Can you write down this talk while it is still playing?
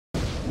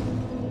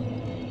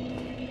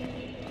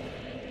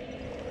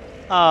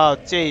Oh,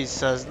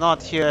 Jesus,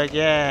 not here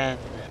again.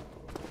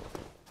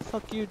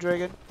 Fuck you,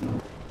 dragon.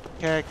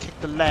 Okay,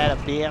 kick the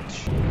ladder,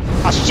 bitch.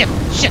 Oh, shit,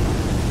 shit.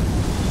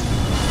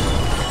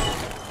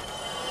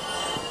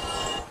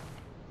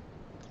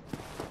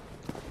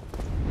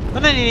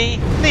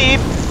 Ni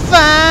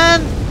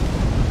fan.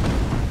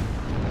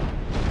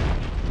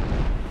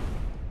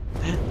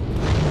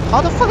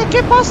 How the fuck I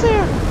get past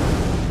there?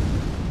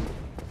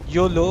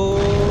 YOLO.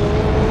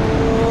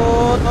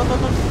 No, no,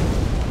 no.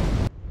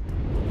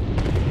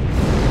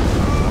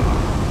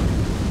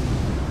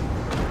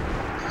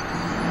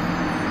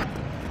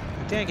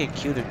 I think I can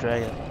kill the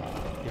dragon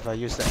if I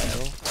use the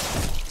arrow.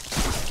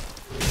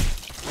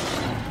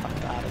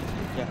 Fuck out of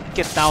here. Yeah,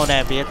 get down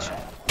there, bitch.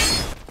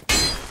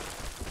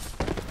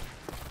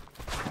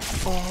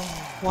 Oh,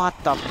 what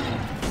the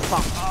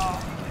fuck?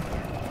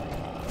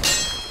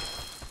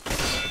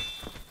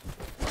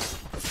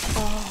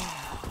 Oh.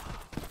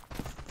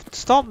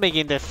 Stop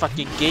making that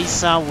fucking gay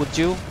sound, would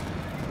you?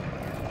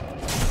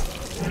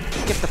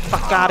 Get the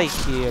fuck out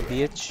of here,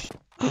 bitch.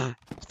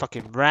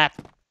 Fucking rat.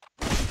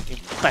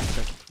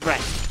 Infected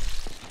rat.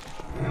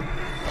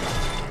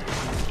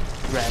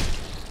 Rat.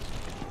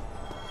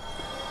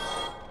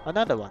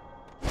 Another one.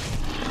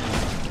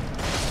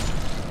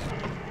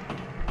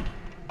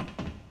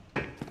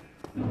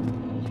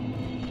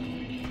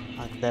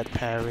 Undead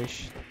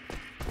parish.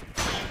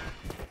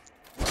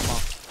 Come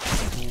on,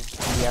 you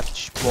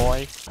bitch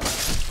boy.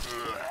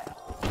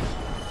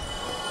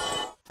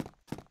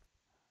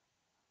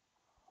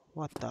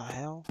 What the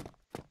hell?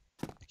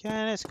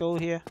 Okay, let's go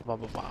here. Blah,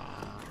 blah,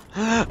 blah.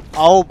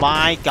 Oh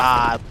my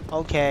god.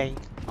 Okay.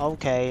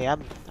 Okay,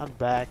 I'm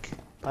back.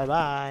 Bye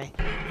bye.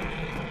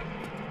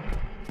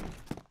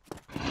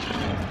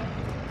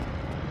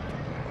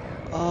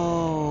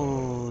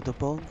 Oh, the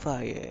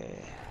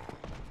bonfire.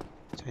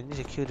 So I need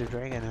to kill the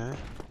dragon, huh?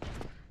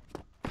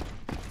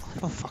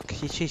 Oh fuck,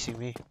 he's chasing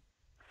me.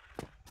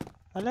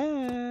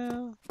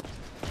 Hello?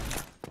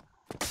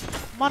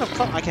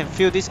 Motherfucker, I can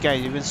feel this guy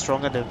even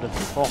stronger than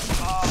before.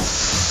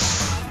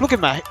 Look at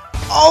my...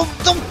 Oh,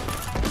 don't...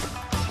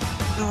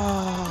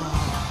 Oh.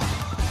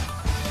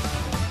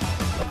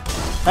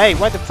 Hey,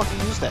 why the fuck you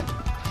use that?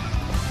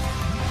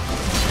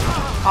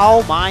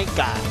 Oh my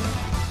god.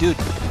 Dude.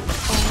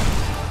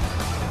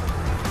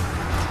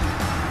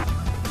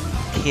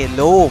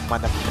 Hello,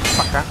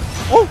 motherfucker.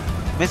 Oh,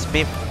 miss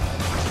me.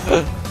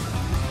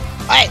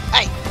 Hey,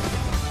 hey.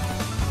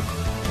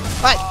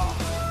 Hey.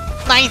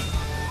 Nice.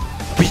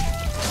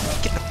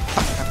 Get the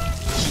fuck out of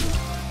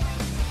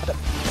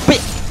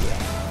here.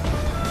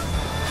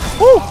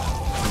 Woo!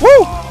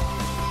 Woo!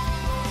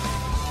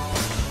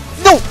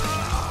 No!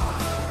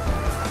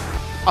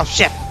 Oh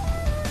shit!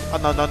 Oh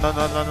no no no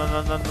no no no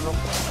no no no!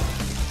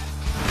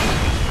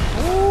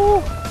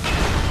 Woo!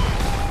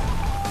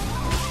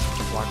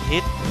 One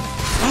hit.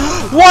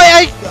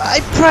 Why I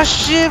press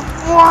shift?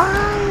 Why?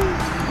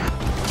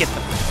 Get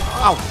the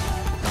out!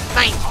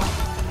 Nice!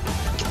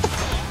 Get the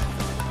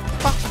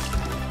fuck!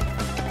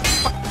 Get the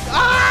fuck!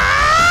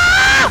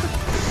 Ah!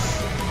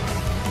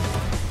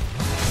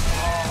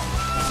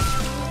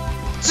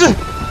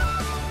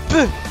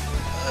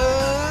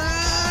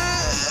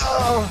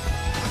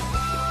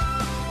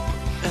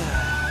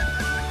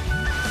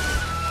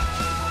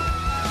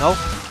 No,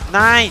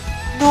 9.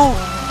 No,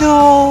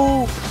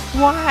 no.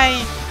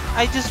 Why?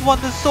 I just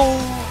want the soul.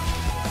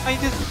 I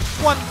just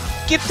want.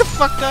 Get the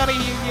fuck out of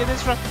here! Yeah,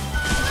 that's right.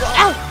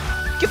 Ow!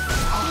 Get.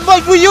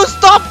 But will you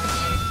stop?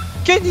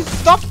 Can you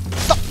stop?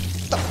 Stop!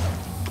 Stop!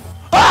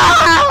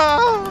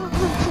 Ah!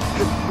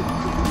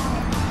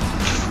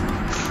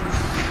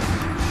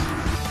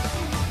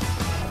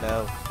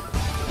 No.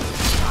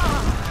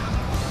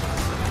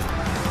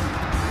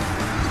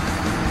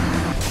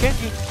 Can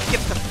you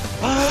get the...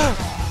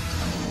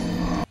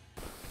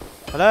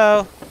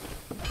 Hello?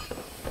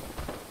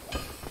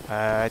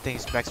 I think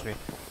it's backspace.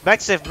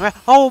 Backspace, man.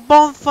 Oh,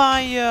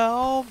 bonfire!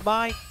 Oh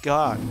my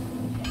god.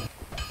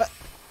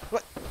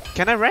 What?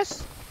 Can I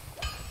rest?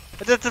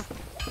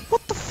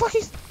 What the fuck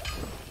is...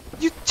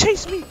 You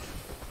chase me!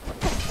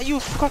 Are you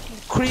fucking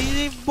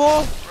crazy,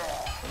 boy?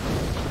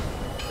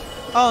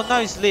 Oh,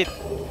 now it's lit.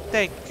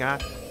 Thank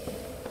god.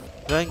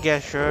 Don't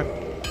get sure.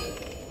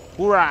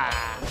 Hoorah!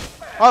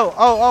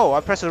 Oh,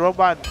 I pressed the wrong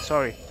button.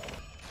 Sorry.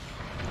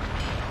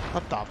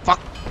 What the fuck?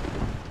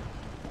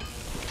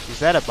 Is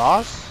that a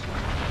boss?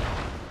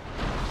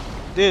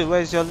 Dude,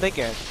 where's your leg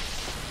at?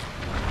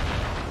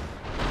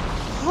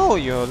 Oh,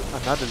 your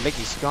another leg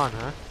is gone,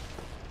 huh?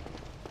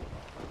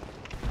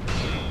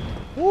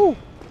 Woo!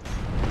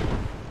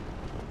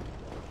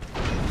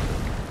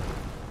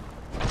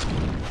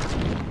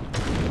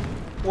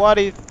 What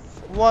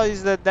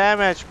is the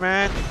damage,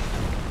 man?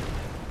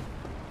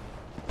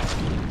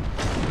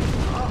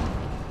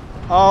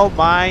 Oh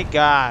my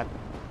god.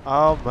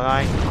 Oh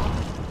my.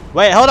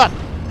 Wait, hold on.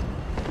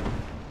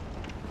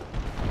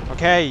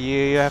 Okay,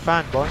 you have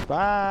fun, boy.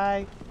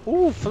 Bye.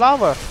 Ooh,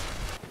 flower.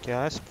 Okay,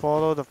 let's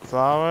follow the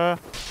flower.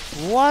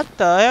 What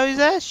the hell is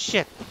that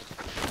shit?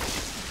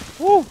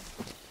 Woo.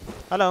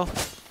 Hello.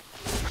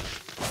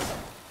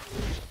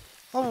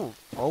 Oh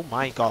Oh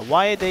my god,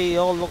 why they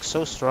all look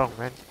so strong,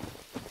 man?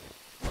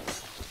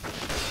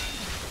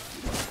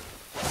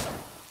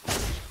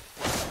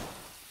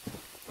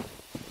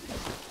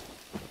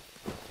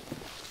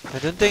 I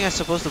don't think I'm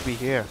supposed to be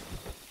here.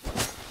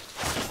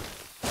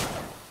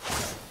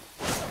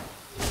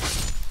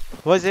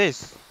 What is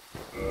this?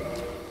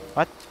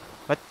 What?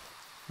 What?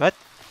 What?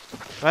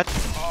 What?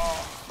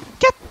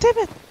 God damn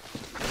it!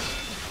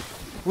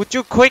 Would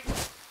you quit?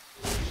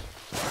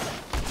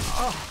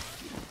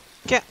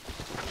 Get.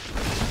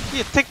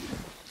 Here, take.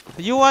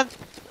 You want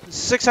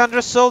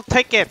 600 soul?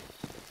 Take it.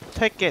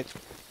 Take it.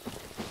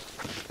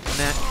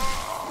 Nah.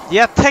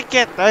 Yeah, take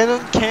it. I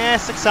don't care.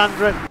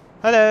 600.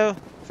 Hello,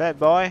 fat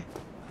boy.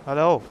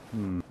 Hello.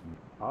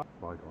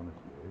 Quite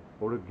honestly,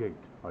 or a gate,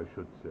 I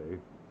should say.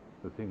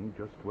 The thing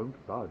just won't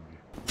budge.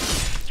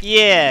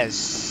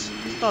 Yes.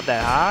 It's not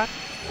that hard.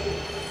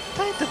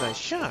 Time to my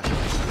shot.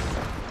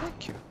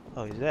 Thank you.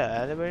 Oh, is that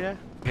an elevator?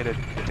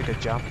 Take a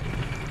jump.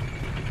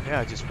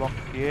 Yeah, just walk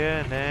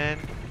here and then.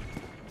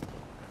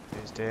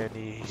 Is there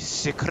any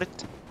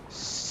secret?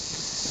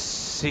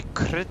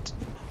 Secret?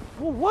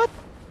 Oh, what?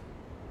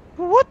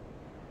 What?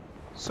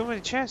 So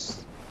many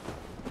chests.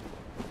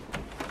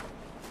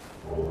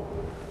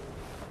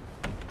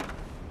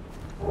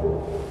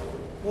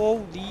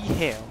 Holy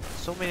hell!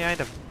 So many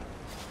items.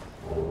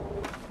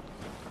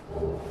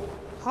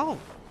 How?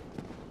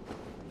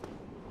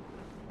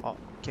 Oh,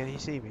 can he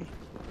see me?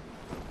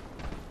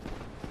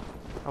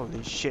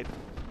 Holy shit!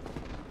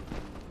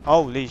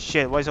 Holy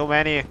shit! Why so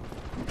many?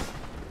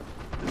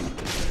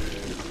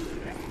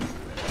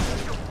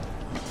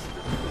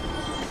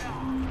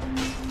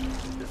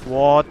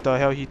 What the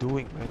hell he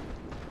doing, man?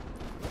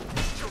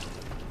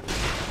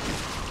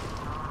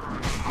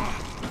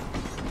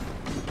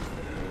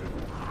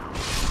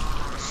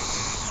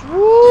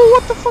 Woo,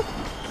 what the fuck?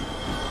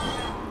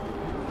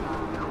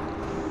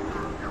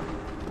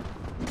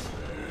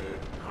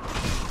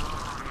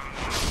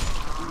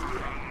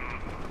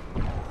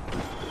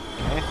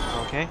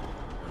 Okay.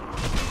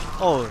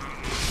 Oh,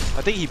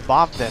 I think he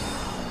buffed them.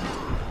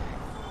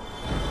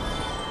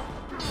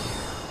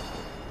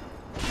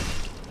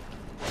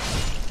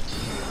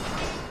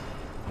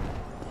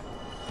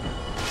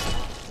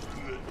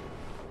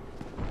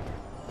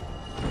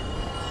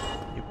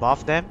 You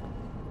buffed them?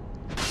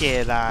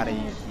 Get out of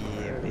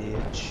here,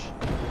 bitch.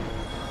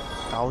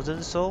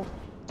 1000 soul?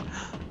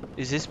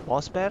 Is this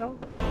boss battle?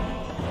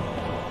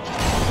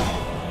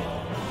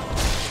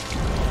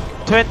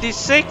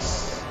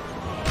 26?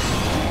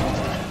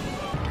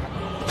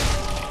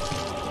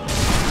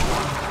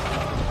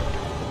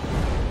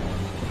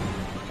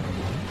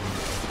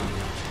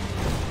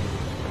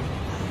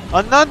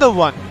 Another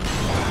one!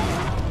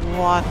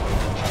 What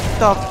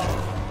the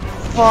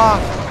fuck?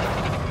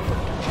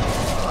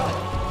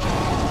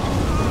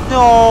 No!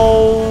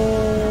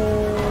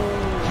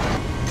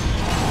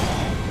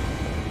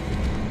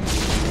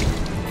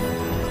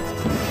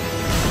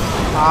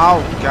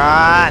 Oh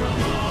god!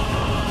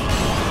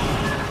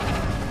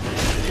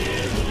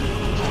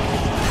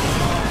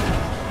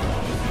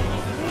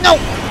 No!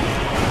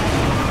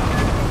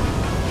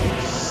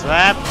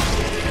 Slap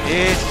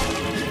his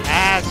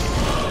ass!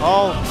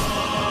 Oh!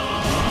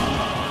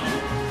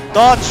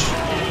 Dodge!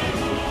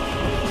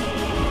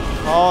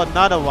 Oh,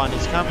 another one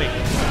is coming.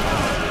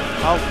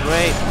 Oh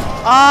great!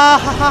 Ah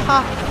ha ha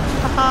ha!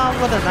 Ha,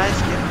 what a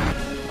nice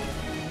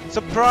game!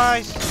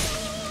 Surprise!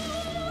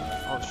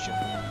 Oh shit!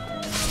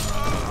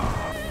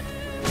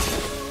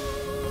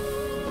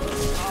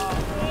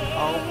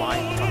 Oh my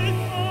god!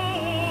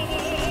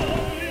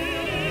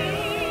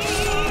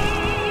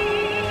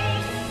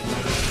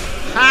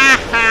 Ha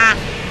ha!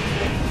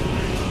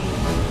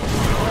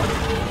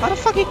 How the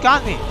fuck he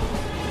got me?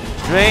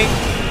 Drink.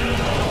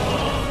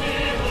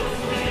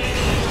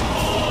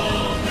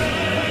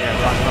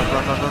 Yeah, run.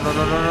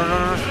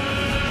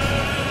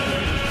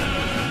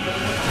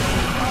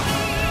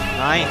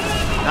 Nine.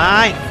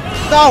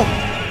 No!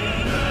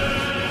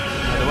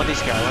 I want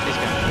this guy.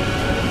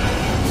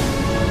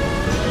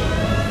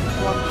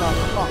 What the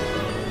fuck?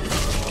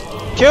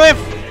 Kill him!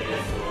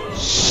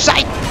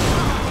 Shite!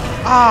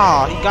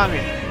 Ah, he got me.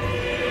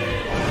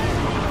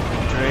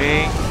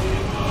 Drink.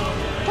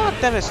 God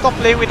damn it, stop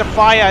playing with the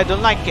fire, I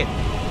don't like it.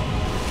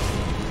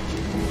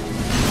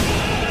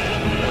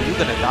 Oh, you're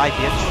gonna die,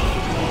 bitch.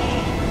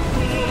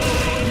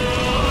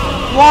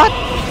 What?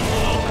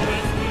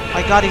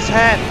 I got his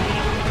head.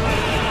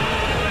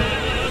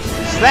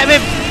 Slap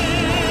him!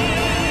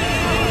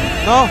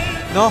 No!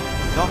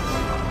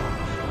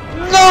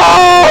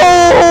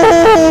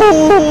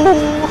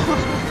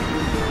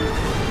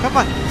 Come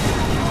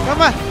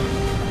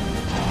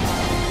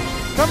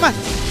on!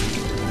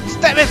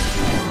 Stab him!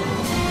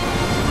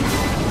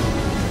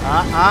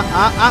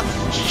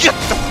 Shut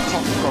the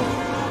fuck up!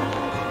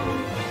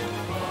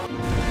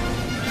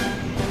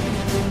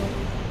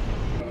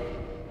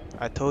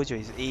 I told you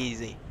it's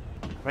easy.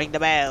 Ring the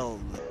bell!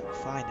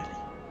 Finally.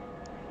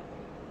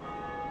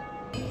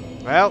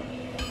 Well,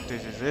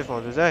 this is it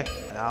for today.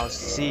 And I'll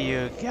see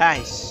you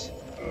guys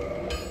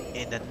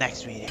in the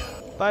next video.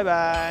 Bye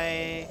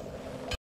bye!